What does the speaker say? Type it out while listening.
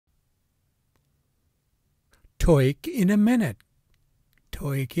TOEIC in a minute.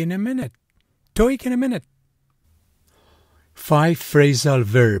 TOEIC in a minute. TOEIC in a minute. 5 phrasal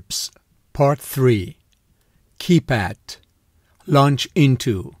verbs. Part 3. Keep at. Launch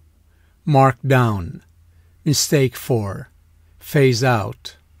into. Mark down. Mistake for. Phase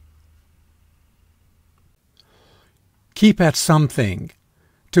out. Keep at something.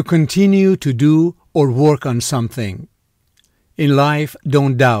 To continue to do or work on something. In life,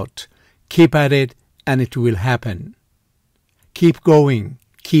 don't doubt. Keep at it and it will happen. Keep going.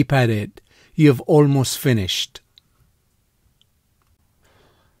 Keep at it. You have almost finished.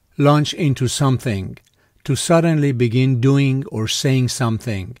 Launch into something. To suddenly begin doing or saying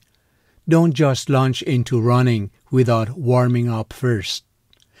something. Don't just launch into running without warming up first.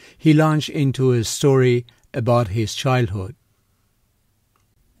 He launched into a story about his childhood.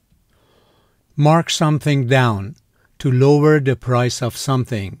 Mark something down. To lower the price of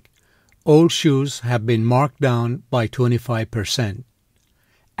something. Old shoes have been marked down by 25%.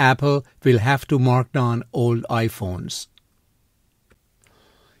 Apple will have to mark down old iPhones.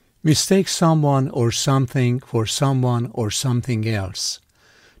 Mistake someone or something for someone or something else.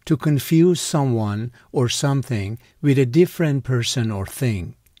 To confuse someone or something with a different person or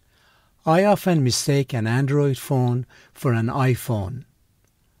thing. I often mistake an Android phone for an iPhone.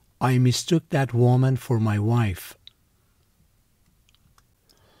 I mistook that woman for my wife.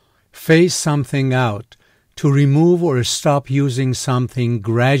 Phase something out. To remove or stop using something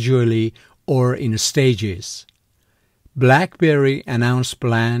gradually or in stages. BlackBerry announced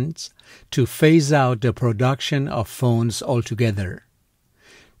plans to phase out the production of phones altogether.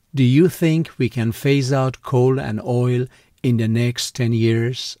 Do you think we can phase out coal and oil in the next 10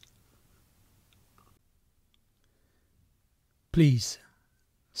 years? Please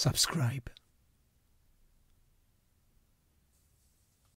subscribe.